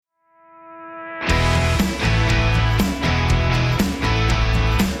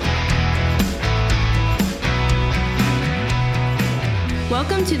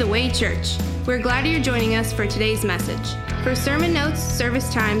Welcome to The Way Church. We're glad you're joining us for today's message. For sermon notes,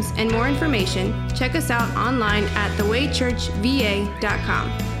 service times, and more information, check us out online at thewaychurchva.com.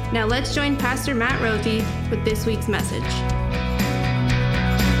 Now let's join Pastor Matt Rothy with this week's message.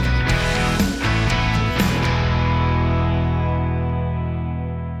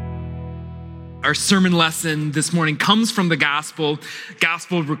 Our sermon lesson this morning comes from the gospel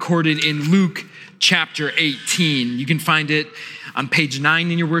recorded in Luke chapter 18. You can find it on page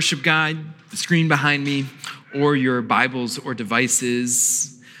 9 in your worship guide, the screen behind me, or your Bibles or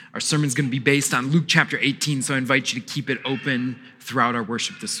devices. Our sermon's going to be based on Luke chapter 18, so I invite you to keep it open throughout our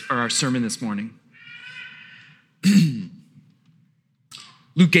our sermon this morning.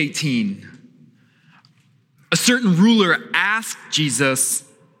 Luke 18. A certain ruler asked Jesus,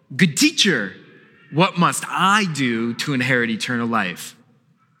 "Good teacher, what must I do to inherit eternal life?"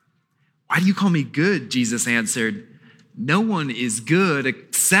 "Why do you call me good?" Jesus answered. "No one is good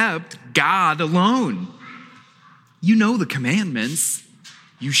except God alone. You know the commandments.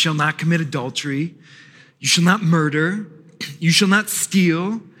 You shall not commit adultery. You shall not murder. You shall not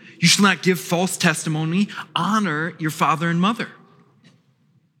steal. You shall not give false testimony. Honor your father and mother."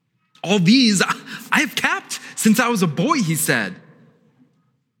 "All these I have kept since I was a boy," he said.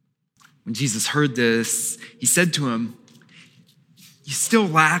 When Jesus heard this, he said to him, "You still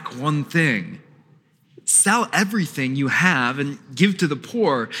lack one thing. Sell everything you have and give to the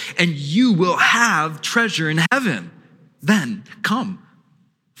poor, and you will have treasure in heaven. Then come,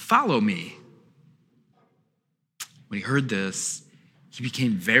 follow me." When he heard this, he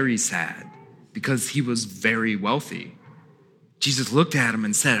became very sad because he was very wealthy. Jesus looked at him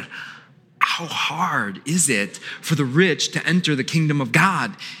and said, "How hard is it for the rich to enter the kingdom of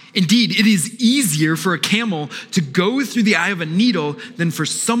God? Indeed, it is easier for a camel to go through the eye of a needle than for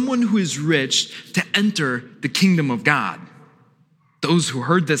someone who is rich to enter the kingdom of God." Those who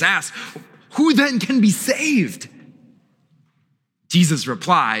heard this asked, "Who then can be saved?" Jesus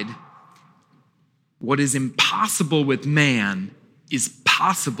replied, "What is impossible with man is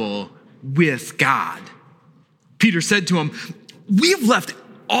possible with God." Peter said to him, "We have left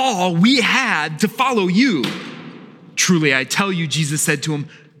all we had to follow you." "Truly, I tell you," Jesus said to him,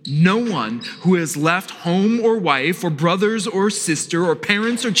 "no one who has left home or wife or brothers or sister or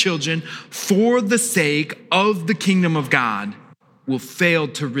parents or children for the sake of the kingdom of God will fail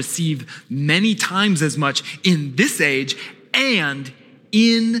to receive many times as much in this age and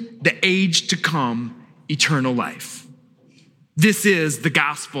in the age to come eternal life." This is the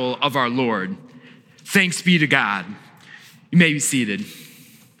gospel of our Lord. Thanks be to God. You may be seated.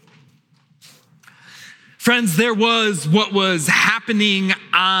 Friends, there was what was happening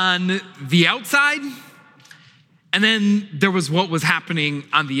on the outside, and then there was what was happening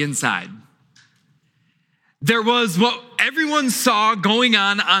on the inside. There was what everyone saw going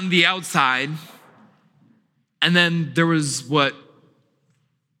on the outside, and then there was what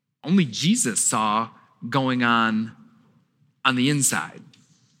only Jesus saw going on the inside.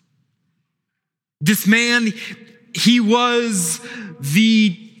 This man, he was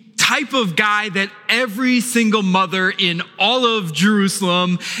the type of guy that every single mother in all of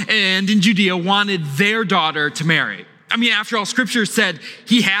Jerusalem and in Judea wanted their daughter to marry. I mean, after all, Scripture said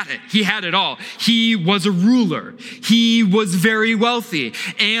he had it. He had it all. He was a ruler. He was very wealthy.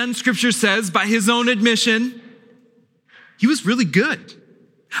 And Scripture says, by his own admission, he was really good.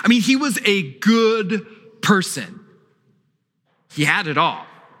 I mean, he was a good person. He had it all.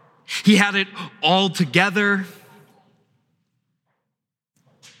 He had it all together.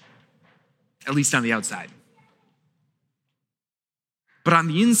 At least on the outside. But on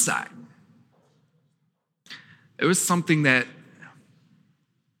the inside, there was something that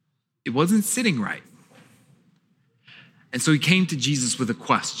it wasn't sitting right. And so he came to Jesus with a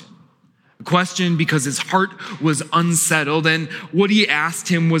question. A question because his heart was unsettled, and what he asked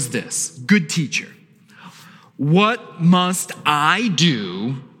him was this: "Good teacher, what must I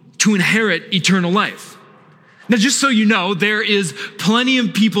do to inherit eternal life?" Now, just so you know, there is plenty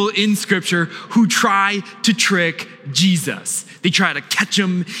of people in Scripture who try to trick Jesus. They try to catch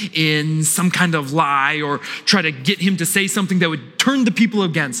him in some kind of lie or try to get him to say something that would turn the people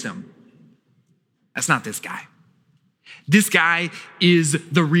against him. That's not this guy. This guy is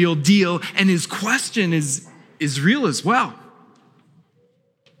the real deal, and his question is real as well.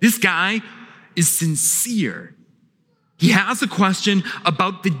 This guy is sincere. He has a question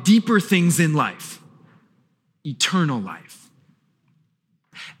about the deeper things in life. Eternal life.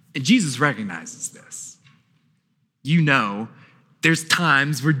 And Jesus recognizes this. You know, there's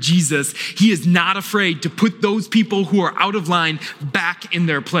times where Jesus, he is not afraid to put those people who are out of line back in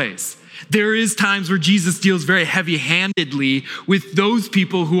their place. There is times where Jesus deals very heavy-handedly with those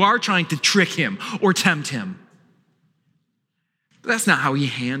people who are trying to trick him or tempt him. But that's not how he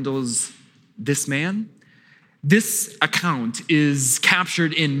handles this man. This account is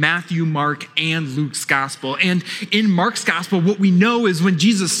captured in Matthew, Mark, and Luke's gospel. And in Mark's gospel, what we know is when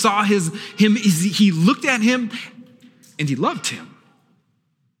Jesus saw him, he looked at him and he loved him.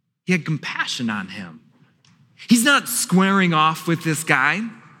 He had compassion on him. He's not squaring off with this guy.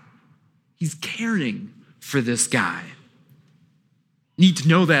 He's caring for this guy. Need to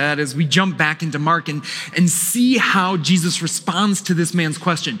know that as we jump back into Mark and see how Jesus responds to this man's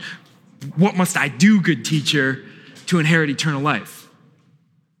question. What must I do, good teacher, to inherit eternal life?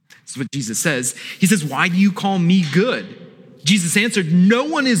 This is what Jesus says. He says, why do you call me good? Jesus answered, no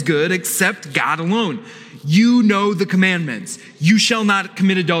one is good except God alone. You know the commandments. You shall not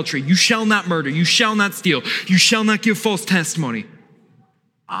commit adultery. You shall not murder. You shall not steal. You shall not give false testimony.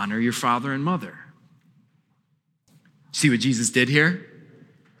 Honor your father and mother. See what Jesus did here?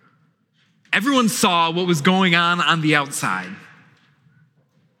 Everyone saw what was going on the outside.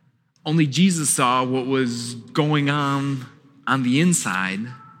 Only Jesus saw what was going on the inside.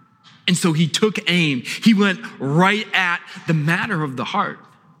 And so he took aim. He went right at the matter of the heart.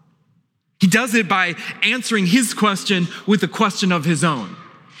 He does it by answering his question with a question of his own.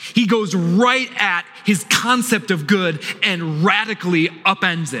 He goes right at his concept of good and radically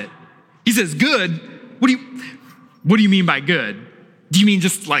upends it. He says, good? What do you mean by good? Do you mean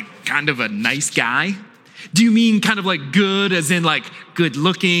just like kind of a nice guy? Do you mean kind of like good as in like good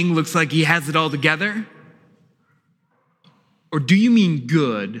looking, looks like he has it all together? Or do you mean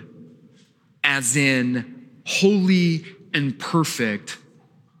good as in holy and perfect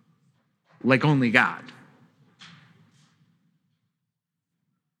like only God?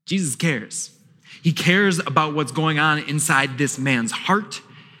 Jesus cares. He cares about what's going on inside this man's heart.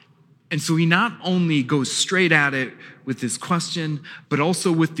 And so he not only goes straight at it with this question, but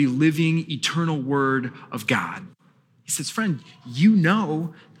also with the living, eternal word of God. He says, friend, you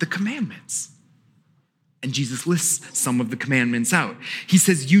know the commandments. And Jesus lists some of the commandments out. He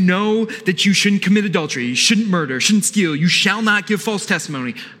says, you know that you shouldn't commit adultery, you shouldn't murder, shouldn't steal, you shall not give false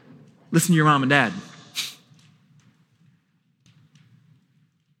testimony. Listen to your mom and dad.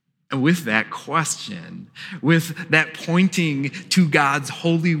 And with that question, with that pointing to God's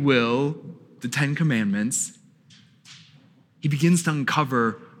holy will, the 10 Commandments, he begins to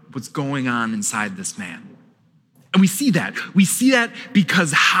uncover what's going on inside this man. And we see that. We see that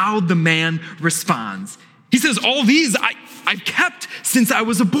because how the man responds. He says, all these I've kept since I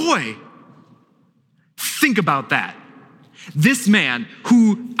was a boy. Think about that. This man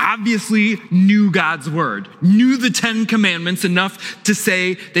who obviously knew God's word, knew the 10 Commandments enough to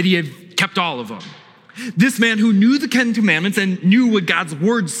say that he had kept all of them. This man who knew the 10 Commandments and knew what God's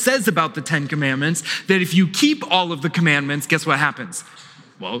word says about the 10 Commandments, that if you keep all of the commandments, guess what happens?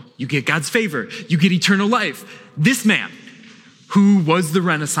 Well, you get God's favor. You get eternal life. This man who was the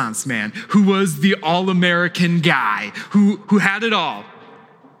Renaissance man, who was the all-American guy, who had it all,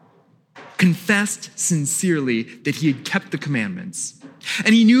 confessed sincerely that he had kept the commandments.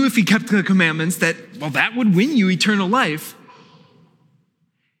 And he knew if he kept the commandments that would win you eternal life.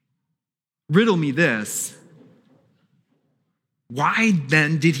 Riddle me this. Why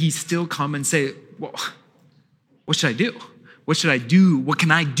then did he still come and say, well, what should I do? What should I do? What can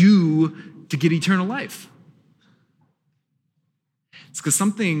I do to get eternal life? It's because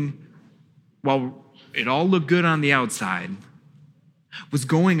something, while it all looked good on the outside, was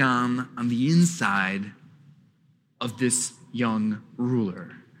going on the inside of this young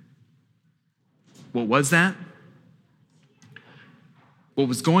ruler. What was that? What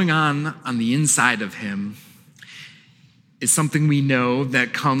was going on the inside of him is something we know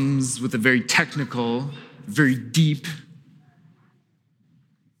that comes with a very technical, very deep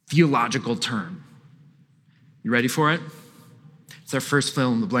theological term. You ready for it? It's our first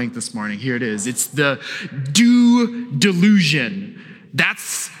fill in the blank this morning. Here it is. It's the due delusion.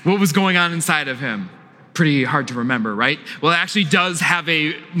 That's what was going on inside of him. Pretty hard to remember, right? Well, it actually does have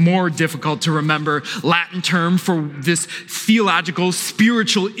a more difficult to remember Latin term for this theological,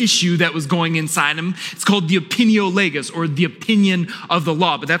 spiritual issue that was going inside him. It's called the opinio legis, or the opinion of the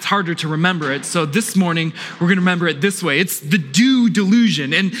law, but that's harder to remember it. So this morning, we're going to remember it this way. It's the due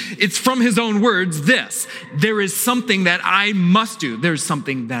delusion, and it's from his own words, this: there is something that I must do. There's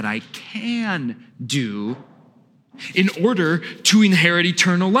something that I can do in order to inherit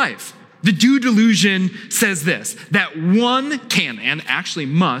eternal life. The due delusion says this, that one can and actually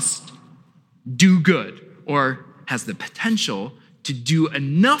must do good, or has the potential to do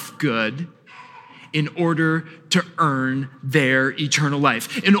enough good in order to earn their eternal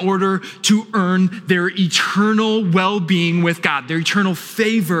life, in order to earn their eternal well-being with God, their eternal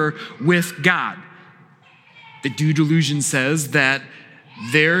favor with God. The due delusion says that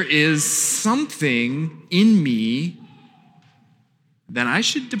there is something in me that I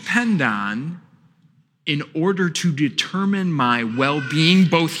should depend on in order to determine my well-being,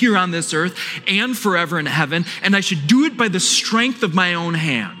 both here on this earth and forever in heaven, and I should do it by the strength of my own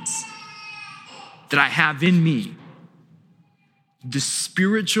hands that I have in me. The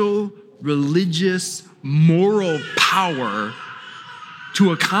spiritual, religious, moral power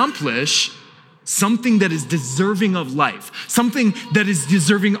to accomplish something that is deserving of life, something that is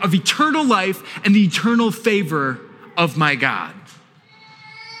deserving of eternal life and the eternal favor of my God.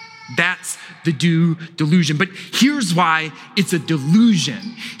 That's the due delusion. But here's why it's a delusion.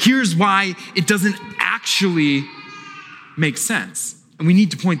 Here's why it doesn't actually make sense. And we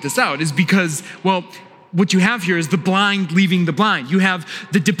need to point this out is because, well, what you have here is the blind leaving the blind. You have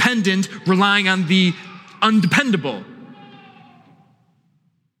the dependent relying on the undependable.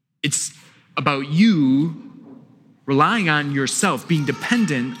 It's about you relying on yourself, being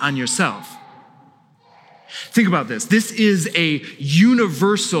dependent on yourself. Think about this. This is a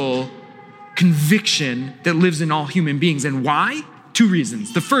universal conviction that lives in all human beings. And why? Two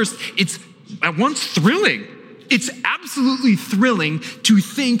reasons. The first, it's at once thrilling. It's absolutely thrilling to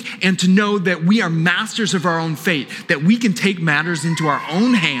think and to know that we are masters of our own fate, that we can take matters into our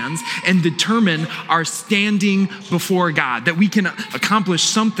own hands and determine our standing before God, that we can accomplish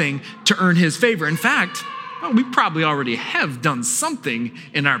something to earn his favor. In fact, well, we probably already have done something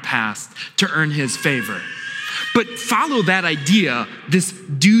in our past to earn his favor. But follow that idea, this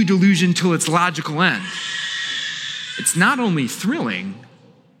due delusion till its logical end. It's not only thrilling,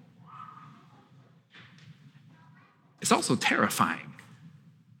 it's also terrifying.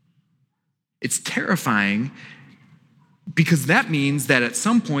 It's terrifying because that means that at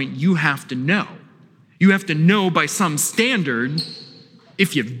some point you have to know. You have to know by some standard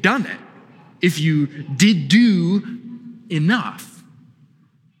if you've done it, if you did do enough.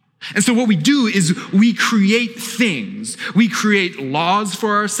 And so what we do is we create things. We create laws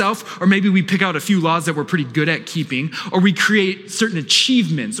for ourselves, or maybe we pick out a few laws that we're pretty good at keeping, or we create certain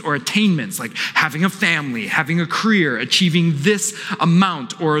achievements or attainments, like having a family, having a career, achieving this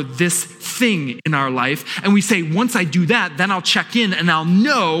amount or this thing in our life. And we say, once I do that, then I'll check in and I'll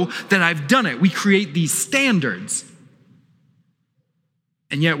know that I've done it. We create these standards.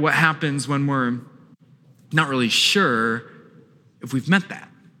 And yet what happens when we're not really sure if we've met that?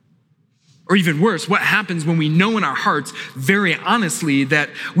 Or even worse, what happens when we know in our hearts very honestly that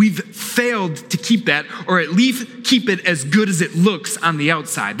we've failed to keep that, or at least keep it as good as it looks on the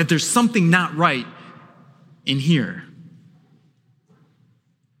outside, that there's something not right in here?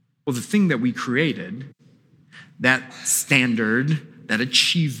 Well, the thing that we created, that standard, that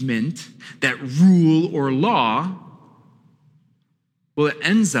achievement, that rule or law, well, it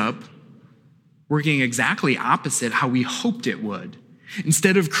ends up working exactly opposite how we hoped it would.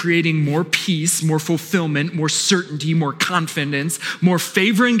 Instead of creating more peace, more fulfillment, more certainty, more confidence, more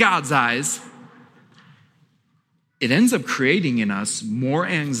favor in God's eyes, it ends up creating in us more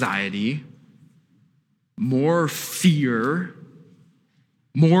anxiety, more fear,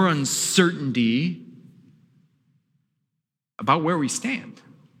 more uncertainty about where we stand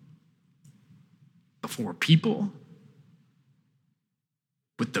before people,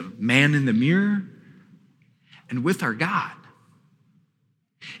 with the man in the mirror, and with our God.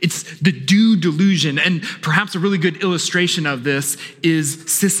 It's the due delusion, and perhaps a really good illustration of this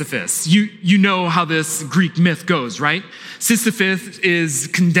is Sisyphus. You know how this Greek myth goes, right? Sisyphus is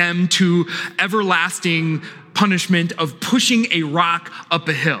condemned to everlasting punishment of pushing a rock up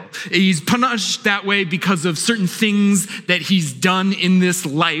a hill. He's punished that way because of certain things that he's done in this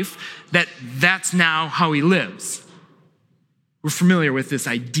life, that's now how he lives. We're familiar with this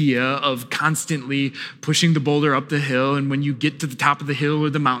idea of constantly pushing the boulder up the hill, and when you get to the top of the hill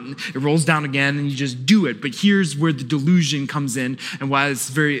or the mountain, it rolls down again and you just do it. But here's where the delusion comes in, and why it's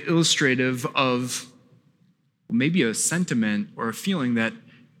very illustrative of maybe a sentiment or a feeling that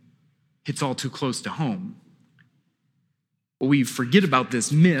hits all too close to home. What we forget about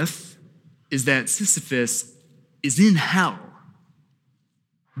this myth is that Sisyphus is in hell.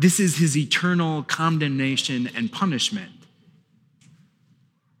 This is his eternal condemnation and punishment.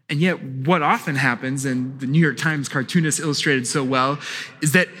 And yet what often happens, and the New York Times cartoonist illustrated so well,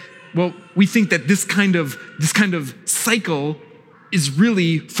 is that, well, we think that this kind of cycle is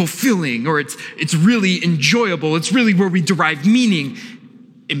really fulfilling, or it's really enjoyable. It's really where we derive meaning.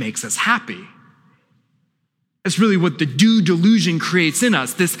 It makes us happy. That's really what the do delusion creates in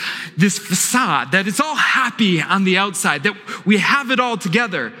us, this facade that it's all happy on the outside, that we have it all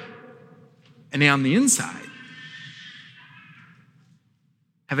together. And on the inside,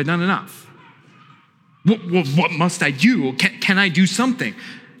 have I done enough? What must I do? Can I do something?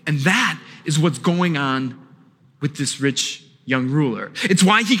 And that is what's going on with this rich young ruler. It's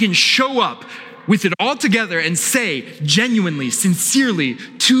why he can show up with it all together and say genuinely, sincerely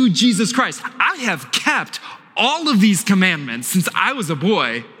to Jesus Christ, I have kept all of these commandments since I was a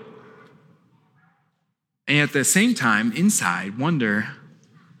boy. And at the same time, inside, wonder,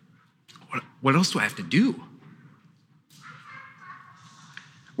 what else do I have to do?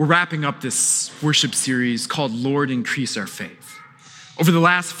 We're wrapping up this worship series called Lord, Increase Our Faith. Over the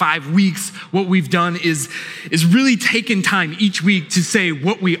last 5 weeks, what we've done is really taken time each week to say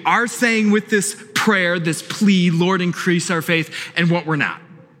what we are saying with this prayer, this plea, Lord, increase our faith, and what we're not.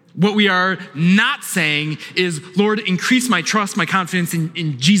 What we are not saying is, Lord, increase my trust, my confidence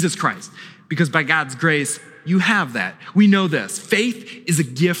in Jesus Christ. Because by God's grace, you have that. We know this. Faith is a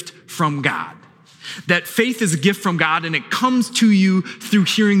gift from God. That faith is a gift from God, and it comes to you through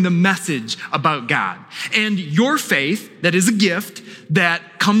hearing the message about God. And your faith, that is a gift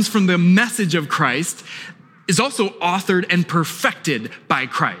that comes from the message of Christ, is also authored and perfected by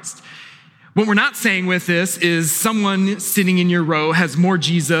Christ. What we're not saying with this is someone sitting in your row has more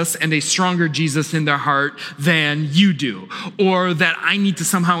Jesus and a stronger Jesus in their heart than you do, or that I need to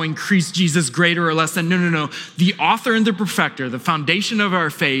somehow increase Jesus greater or less than. No. The author and the perfecter, the foundation of our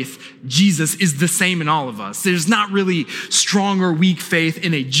faith, Jesus, is the same in all of us. There's not really strong or weak faith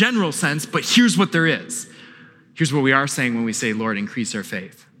in a general sense, but here's what there is. Here's what we are saying when we say, Lord, increase our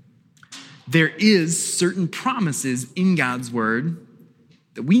faith. There is certain promises in God's word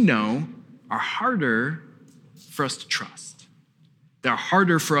that we know are harder for us to trust. They're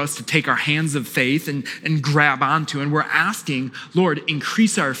harder for us to take our hands of faith and grab onto. And we're asking, Lord,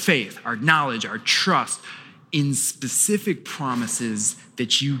 increase our faith, our knowledge, our trust in specific promises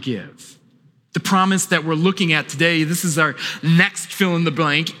that you give. The promise that we're looking at today, this is our next fill in the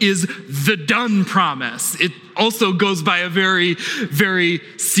blank, is the done promise. It also goes by a very, very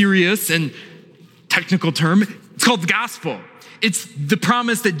serious and technical term. It's called the gospel. It's the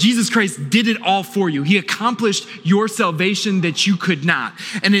promise that Jesus Christ did it all for you. He accomplished your salvation that you could not.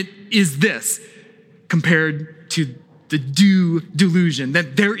 And it is this, compared to the do delusion,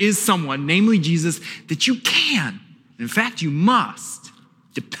 that there is someone, namely Jesus, that you can, in fact, you must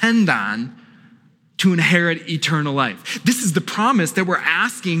depend on to inherit eternal life. This is the promise that we're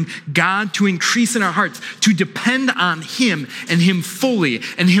asking God to increase in our hearts, to depend on him and him fully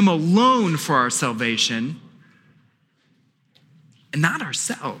and him alone for our salvation, and not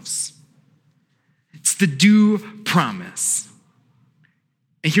ourselves. It's the do promise.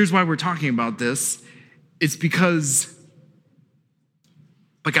 And here's why we're talking about this. It's because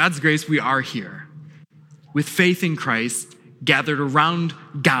by God's grace, we are here with faith in Christ, gathered around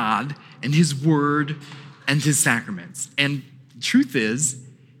God and his word and his sacraments. And the truth is,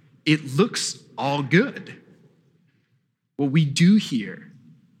 it looks all good. What we do here,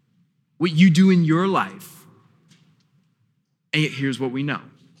 what you do in your life, and yet here's what we know.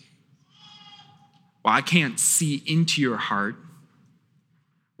 While I can't see into your heart,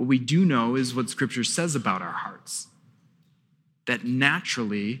 what we do know is what Scripture says about our hearts. That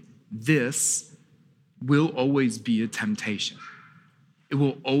naturally, this will always be a temptation. It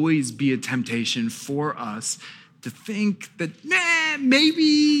will always be a temptation for us to think that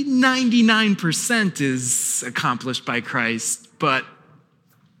maybe 99% is accomplished by Christ, but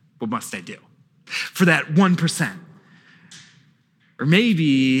what must I do? For that 1%. Or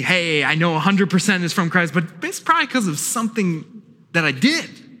maybe, hey, I know 100% is from Christ, but it's probably because of something that I did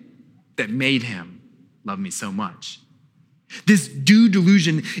that made him love me so much. This do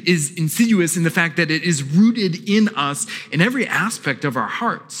delusion is insidious in the fact that it is rooted in us in every aspect of our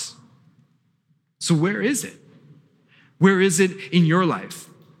hearts. So where is it? Where is it in your life?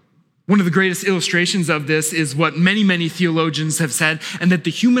 One of the greatest illustrations of this is what many, many theologians have said, and that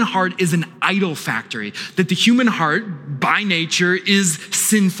the human heart is an idol factory, that the human heart by nature is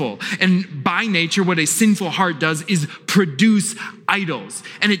sinful. And by nature, what a sinful heart does is produce idols.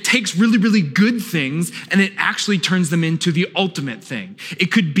 And it takes really, really good things and it actually turns them into the ultimate thing.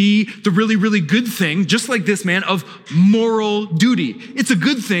 It could be the really, really good thing, just like this man, of moral duty. It's a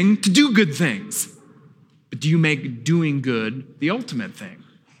good thing to do good things. But do you make doing good the ultimate thing?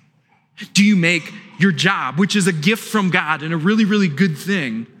 Do you make your job, which is a gift from God and a really, really good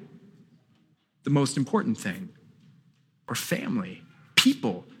thing, the most important thing? Or family,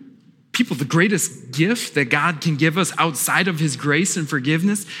 people, the greatest gift that God can give us outside of his grace and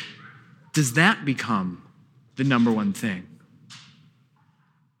forgiveness, does that become the number one thing.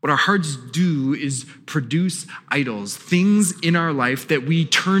 What our hearts do is produce idols, things in our life that we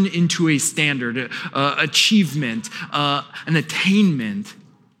turn into a standard, achievement, an attainment,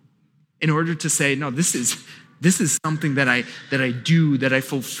 in order to say, no, this is something that I do, that I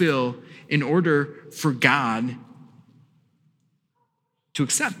fulfill in order for God to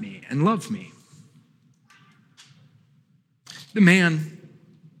accept me and love me. The man,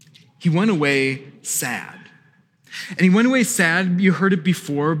 he went away sad. And he went away sad, you heard it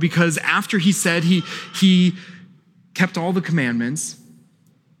before, because after he said he kept all the commandments,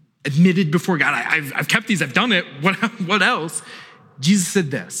 admitted before God, I've kept these, I've done it, what else? Jesus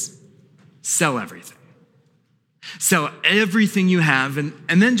said this, sell everything. Sell everything you have and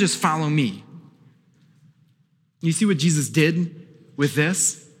then just follow me. You see what Jesus did with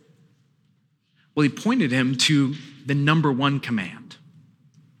this? Well, he pointed him to the number one command,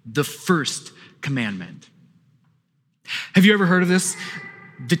 the first commandment. Have you ever heard of this?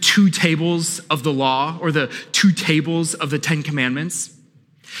 The 2 tables of the law, or the 2 tables of the 10 commandments?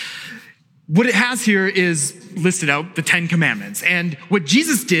 What it has here is listed out the 10 commandments. And what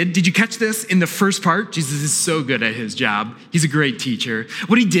Jesus did you catch this in the first part? Jesus is so good at his job. He's a great teacher.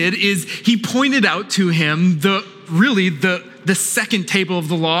 What he did is he pointed out to him the second table of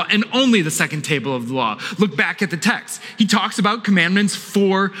the law, and only the second table of the law. Look back at the text. He talks about commandments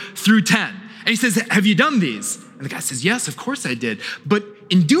 4 through 10. And he says, have you done these? And the guy says, yes, of course I did. But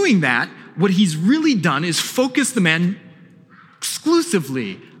in doing that, what he's really done is focus the man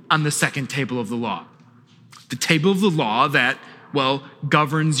exclusively on the second table of the law. The table of the law that,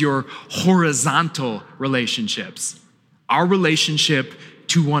 governs your horizontal relationships. Our relationship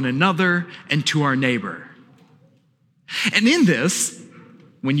to one another and to our neighbor. And in this,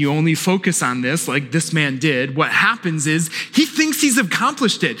 when you only focus on this, like this man did, what happens is he thinks he's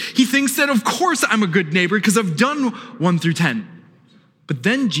accomplished it. He thinks that, of course, I'm a good neighbor because I've done 1 through 10. But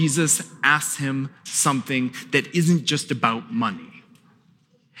then Jesus asks him something that isn't just about money.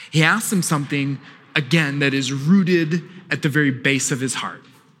 He asks him something, again, that is rooted at the very base of his heart.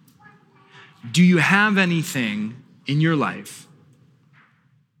 Do you have anything in your life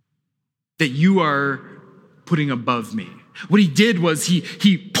that you are putting above me? What he did was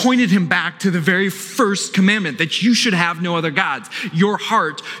he pointed him back to the very first commandment, that you should have no other gods. Your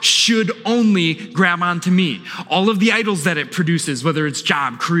heart should only grab onto me. All of the idols that it produces, whether it's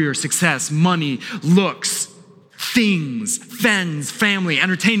job, career, success, money, looks, things, friends, family,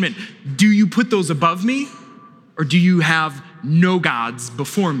 entertainment, do you put those above me, or do you have no gods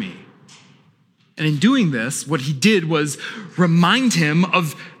before me? And in doing this, what he did was remind him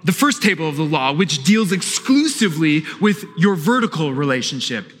of the first table of the law, which deals exclusively with your vertical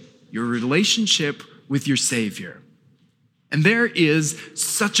relationship, your relationship with your Savior. And there is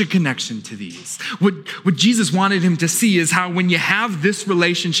such a connection to these. What Jesus wanted him to see is how when you have this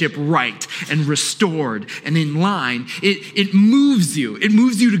relationship right and restored and in line, it moves you. It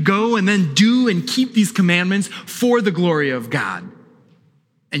moves you to go and then do and keep these commandments for the glory of God.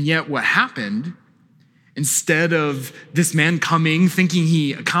 And yet what happened, instead of this man coming thinking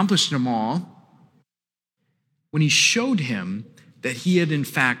he accomplished them all, when he showed him that he had in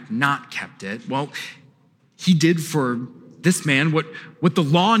fact not kept it, he did for this man what the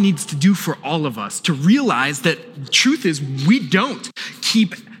law needs to do for all of us, to realize that the truth is we don't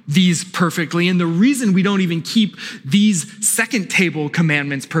keep these perfectly. And the reason we don't even keep these second table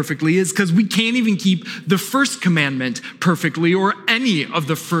commandments perfectly is because we can't even keep the first commandment perfectly, or any of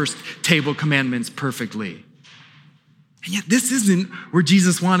the first table commandments perfectly. And yet this isn't where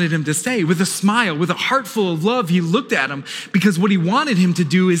Jesus wanted him to stay. With a smile, with a heart full of love, he looked at him, because what he wanted him to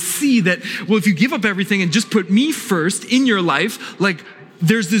do is see that, if you give up everything and just put me first in your life,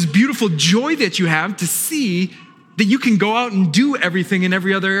 there's this beautiful joy that you have to see that you can go out and do everything in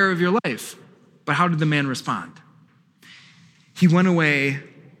every other area of your life. But how did the man respond? He went away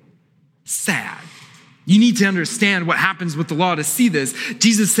sad. You need to understand what happens with the law to see this.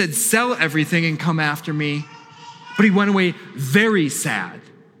 Jesus said, sell everything and come after me. But he went away very sad,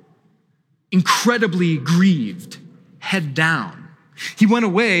 incredibly grieved, head down. He went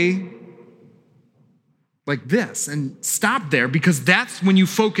away like this and stopped there, because that's when you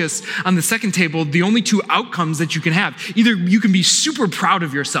focus on the second table, the only 2 outcomes that you can have. Either you can be super proud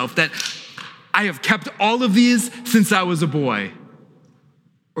of yourself that I have kept all of these since I was a boy,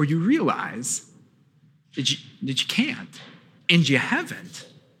 or you realize that you can't and you haven't.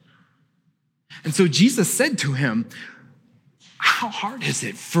 And so Jesus said to him, how hard is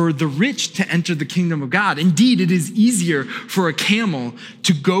it for the rich to enter the kingdom of God? Indeed, it is easier for a camel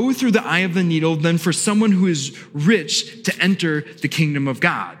to go through the eye of the needle than for someone who is rich to enter the kingdom of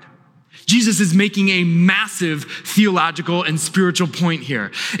God. Jesus is making a massive theological and spiritual point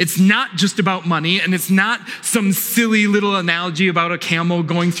here. It's not just about money, and it's not some silly little analogy about a camel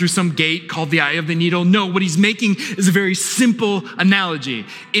going through some gate called the eye of the needle. No, what he's making is a very simple analogy.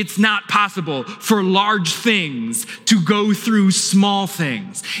 It's not possible for large things to go through small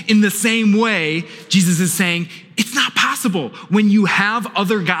things. In the same way, Jesus is saying, it's not possible when you have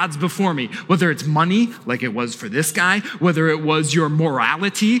other gods before me, whether it's money, like it was for this guy, whether it was your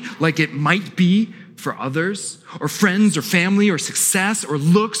morality, like it might be for others, or friends or family or success or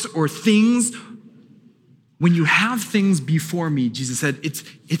looks or things. When you have things before me, Jesus said,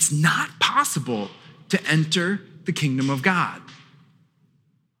 it's not possible to enter the kingdom of God.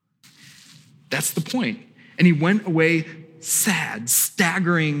 That's the point. And he went away sad,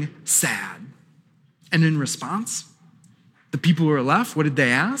 staggering sad. And in response, the people who are left, what did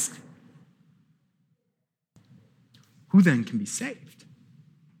they ask? Who then can be saved?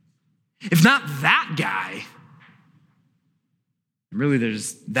 If not that guy, really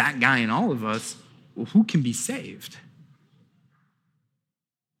there's that guy in all of us, well, who can be saved?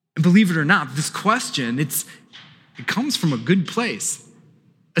 And believe it or not, this question, it comes from a good place.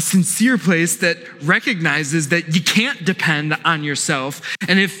 A sincere place that recognizes that you can't depend on yourself.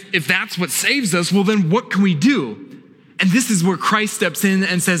 And if that's what saves us, well, then what can we do? And this is where Christ steps in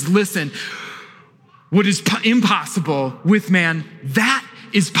and says, listen, what is impossible with man, that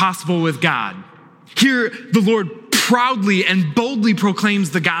is possible with God. Here, the Lord proudly and boldly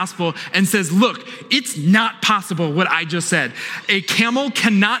proclaims the gospel and says, look, it's not possible what I just said. A camel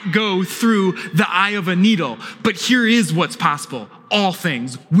cannot go through the eye of a needle, but here is what's possible. All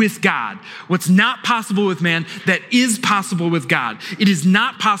things with God. What's not possible with man, that is possible with God. It is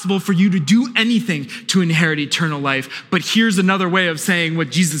not possible for you to do anything to inherit eternal life. But here's another way of saying what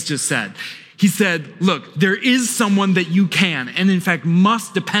Jesus just said. He said, look, there is someone that you can, and in fact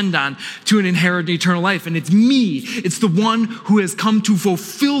must depend on to inherit eternal life. And it's me. It's the one who has come to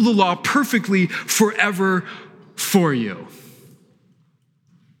fulfill the law perfectly forever for you.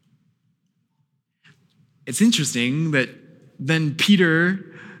 It's interesting that then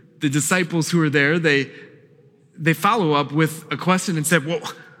Peter, the disciples who are there, they follow up with a question and said, well,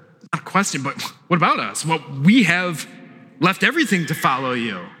 not a question, but what about us? Well, we have left everything to follow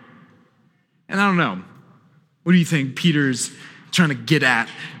you. And I don't know. What do you think Peter's trying to get at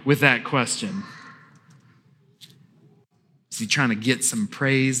with that question? Is he trying to get some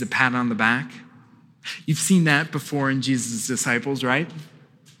praise, a pat on the back? You've seen that before in Jesus' disciples, right?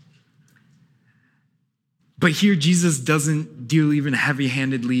 But here, Jesus doesn't deal even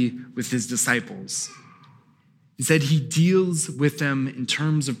heavy-handedly with his disciples. Instead, he deals with them in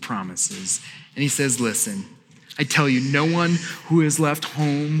terms of promises. And he says, listen, I tell you, no one who has left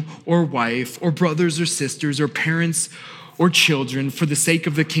home or wife or brothers or sisters or parents or children for the sake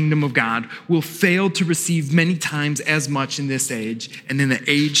of the kingdom of God will fail to receive many times as much in this age and in the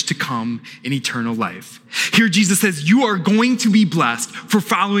age to come in eternal life. Here Jesus says, you are going to be blessed for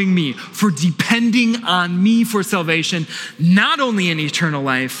following me, for depending on me for salvation, not only in eternal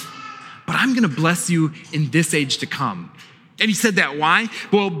life, but I'm going to bless you in this age to come. And he said that. Why?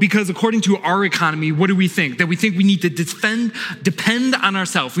 Well, because according to our economy, what do we think? That we think we need to depend on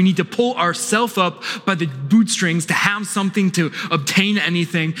ourselves. We need to pull ourselves up by the bootstrings to have something, to obtain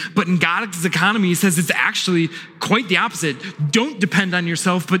anything. But in God's economy, he says it's actually quite the opposite. Don't depend on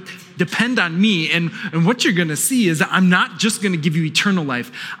yourself, but depend on me. And what you're going to see is that I'm not just going to give you eternal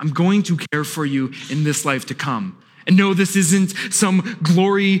life. I'm going to care for you in this life to come. And no, this isn't some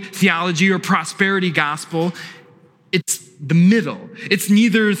glory theology or prosperity gospel. It's the middle. It's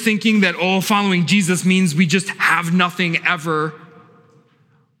neither thinking that, following Jesus means we just have nothing ever,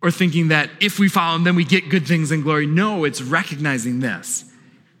 or thinking that if we follow him, then we get good things and glory. No, it's recognizing this.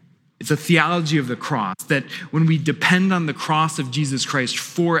 It's a theology of the cross, that when we depend on the cross of Jesus Christ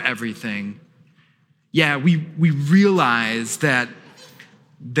for everything, we realize that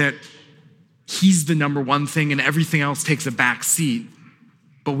he's the number one thing and everything else takes a back seat.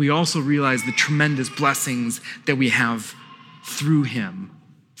 But we also realize the tremendous blessings that we have through him,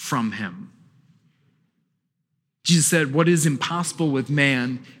 from him. Jesus said, what is impossible with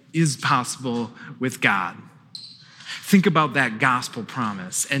man is possible with God. Think about that gospel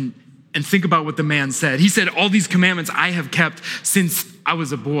promise and think about what the man said. He said, all these commandments I have kept since I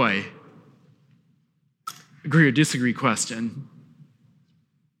was a boy. Agree or disagree question.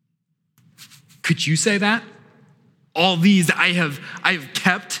 Could you say that? All these I have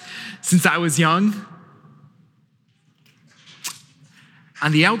kept since I was young?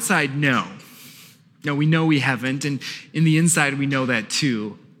 On the outside, no. No, we know we haven't, and in the inside, we know that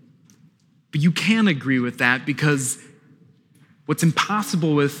too. But you can agree with that because What's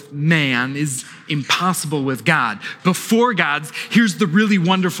impossible with man is impossible with God. Before God's, here's the really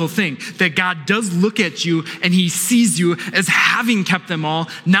wonderful thing, that God does look at you and he sees you as having kept them all,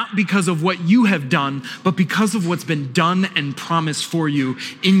 not because of what you have done, but because of what's been done and promised for you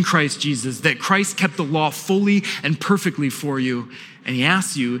in Christ Jesus, that Christ kept the law fully and perfectly for you, and he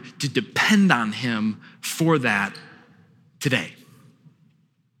asks you to depend on him for that today.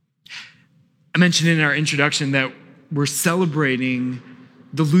 I mentioned in our introduction that we're celebrating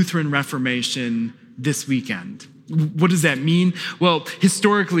the Lutheran Reformation this weekend. What does that mean? Well,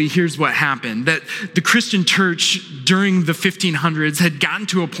 historically, here's what happened. That the Christian church during the 1500s had gotten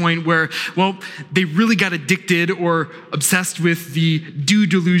to a point where, well, they really got addicted or obsessed with the due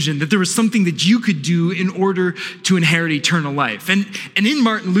delusion, that there was something that you could do in order to inherit eternal life. And in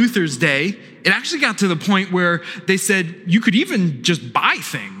Martin Luther's day, it actually got to the point where they said you could even just buy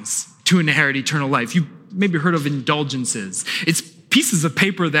things to inherit eternal life. You maybe heard of indulgences. It's pieces of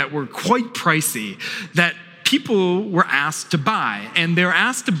paper that were quite pricey that people were asked to buy, and they're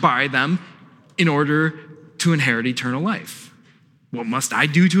asked to buy them in order to inherit eternal life. What must I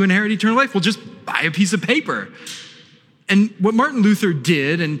do to inherit eternal life? Well, just buy a piece of paper. And what Martin Luther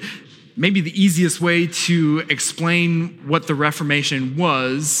did, and maybe the easiest way to explain what the Reformation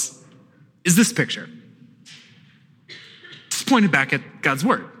was, is this picture. Just pointed back at God's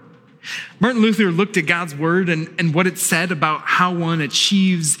word. Martin Luther looked at God's word and what it said about how one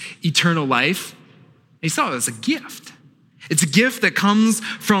achieves eternal life. He saw it as a gift. It's a gift that comes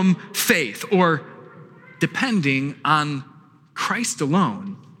from faith, or depending on Christ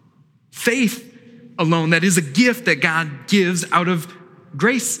alone. Faith alone, that is a gift that God gives out of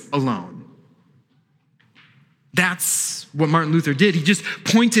grace alone. That's what Martin Luther did. He just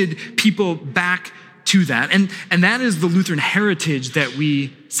pointed people back to that. And that is the Lutheran heritage that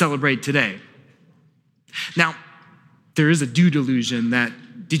we celebrate today. Now, there is a due delusion that,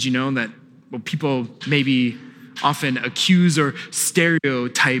 did you know that, well, people maybe often accuse or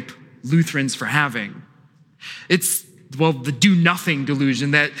stereotype Lutherans for having. It's, well, the do-nothing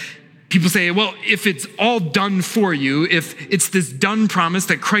delusion that people say, well, if it's all done for you, if it's this done promise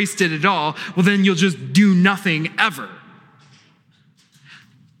that Christ did it all, well, then you'll just do nothing ever.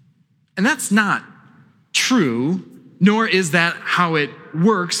 And that's not true, nor is that how it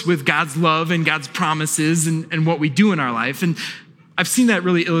works with God's love and God's promises and what we do in our life. And I've seen that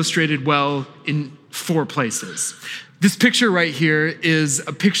really illustrated well in 4 places. This picture right here is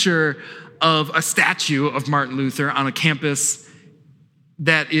a picture of a statue of Martin Luther on a campus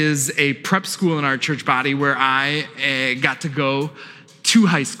that is a prep school in our church body where I got to go to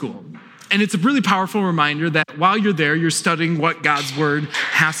high school. And it's a really powerful reminder that while you're there, you're studying what God's word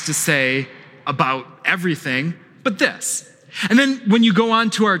has to say about everything but this. And then when you go on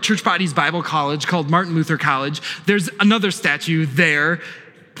to our church body's Bible college called Martin Luther College, there's another statue there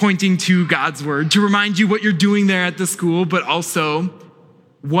pointing to God's word to remind you what you're doing there at the school, but also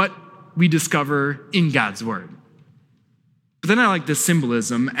what we discover in God's word. But then I like the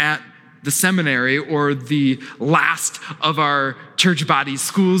symbolism at the seminary, or the last of our church body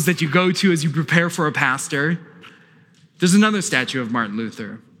schools that you go to as you prepare for a pastor. There's another statue of Martin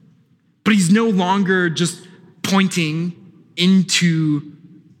Luther, but he's no longer just pointing into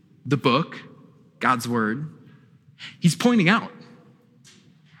the book, God's word. He's pointing out.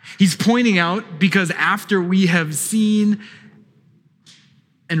 He's pointing out because after we have seen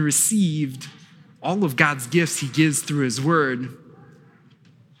and received all of God's gifts he gives through his word,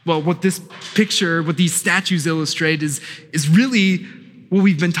 well, what this picture, what these statues illustrate is really what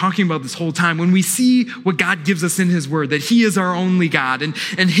we've been talking about this whole time. When we see what God gives us in his word, that he is our only God, and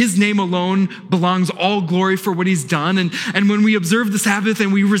his name alone belongs all glory for what he's done. And when we observe the Sabbath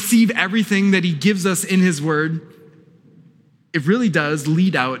and we receive everything that he gives us in his word, it really does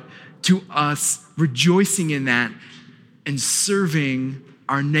lead out to us rejoicing in that and serving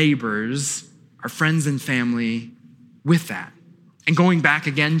our neighbors, our friends and family with that. And going back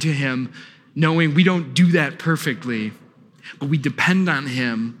again to him, knowing we don't do that perfectly, but we depend on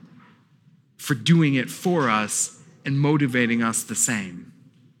him for doing it for us and motivating us the same.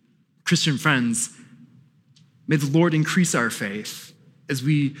 Christian friends, may the Lord increase our faith as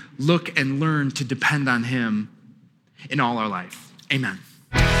we look and learn to depend on him in all our life. Amen.